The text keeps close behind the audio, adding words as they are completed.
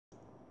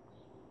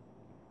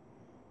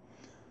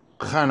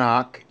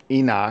Chanakh,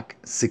 Enoch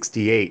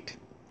 68.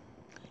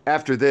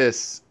 After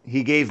this,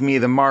 he gave me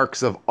the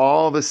marks of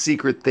all the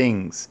secret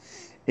things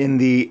in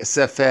the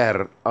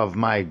Sefer of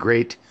my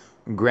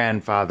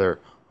great-grandfather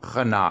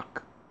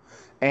Chanakh,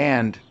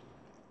 and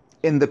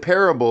in the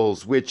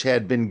parables which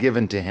had been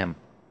given to him,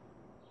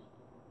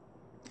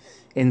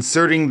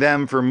 inserting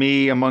them for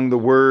me among the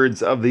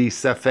words of the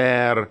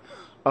Sefer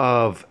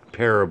of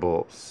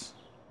parables.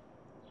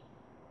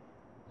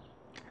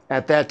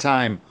 At that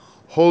time,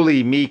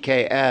 holy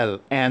Michael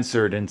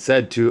answered and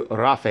said to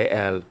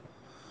Raphael,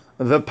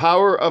 "The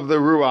power of the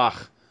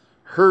Ruach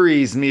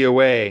hurries me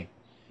away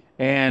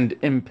and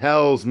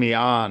impels me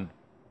on.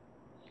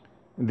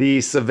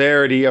 The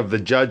severity of the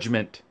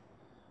judgment,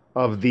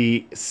 of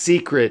the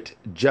secret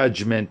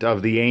judgment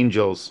of the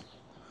angels,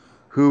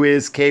 who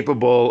is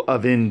capable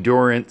of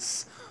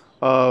endurance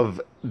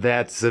of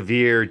that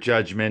severe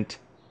judgment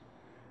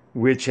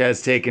which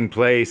has taken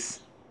place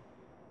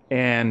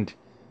and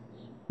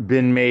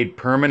been made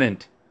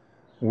permanent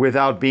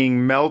without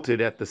being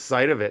melted at the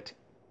sight of it."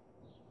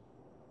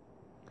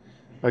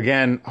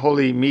 Again,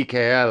 holy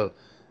Michael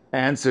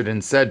answered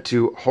and said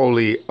to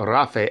holy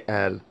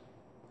Raphael,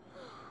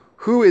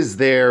 "Who is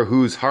there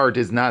whose heart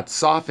is not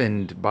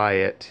softened by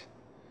it,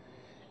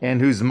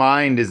 and whose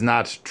mind is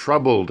not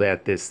troubled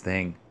at this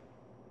thing?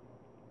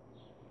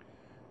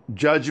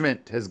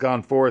 Judgment has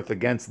gone forth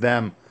against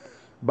them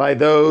by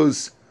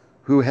those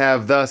who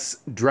have thus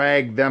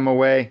dragged them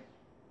away,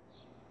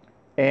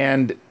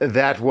 and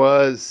that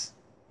was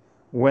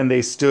when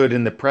they stood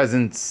in the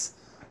presence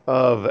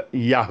of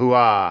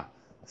Yahuwah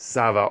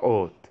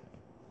Savaoth.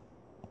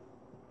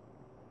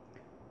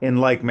 In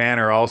like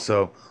manner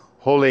also,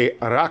 holy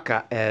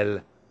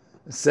Rachael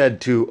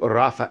said to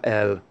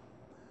Raphael,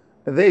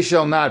 "They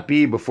shall not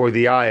be before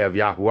the eye of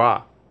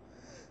Yahuwah,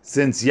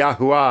 since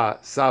Yahuwah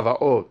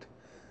Savaoth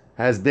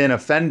has been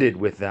offended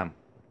with them.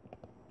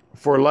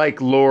 For like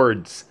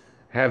lords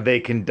have they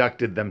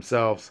conducted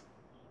themselves.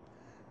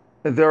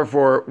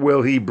 Therefore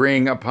will he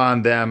bring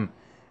upon them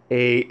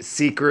a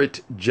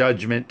secret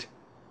judgment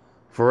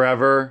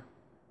forever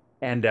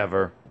and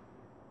ever.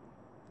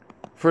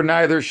 For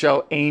neither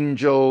shall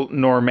angel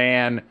nor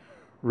man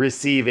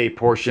receive a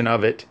portion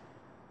of it,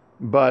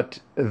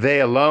 but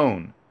they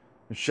alone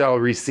shall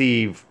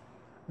receive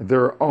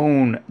their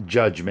own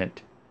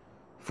judgment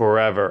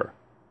forever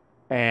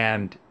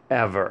and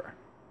ever."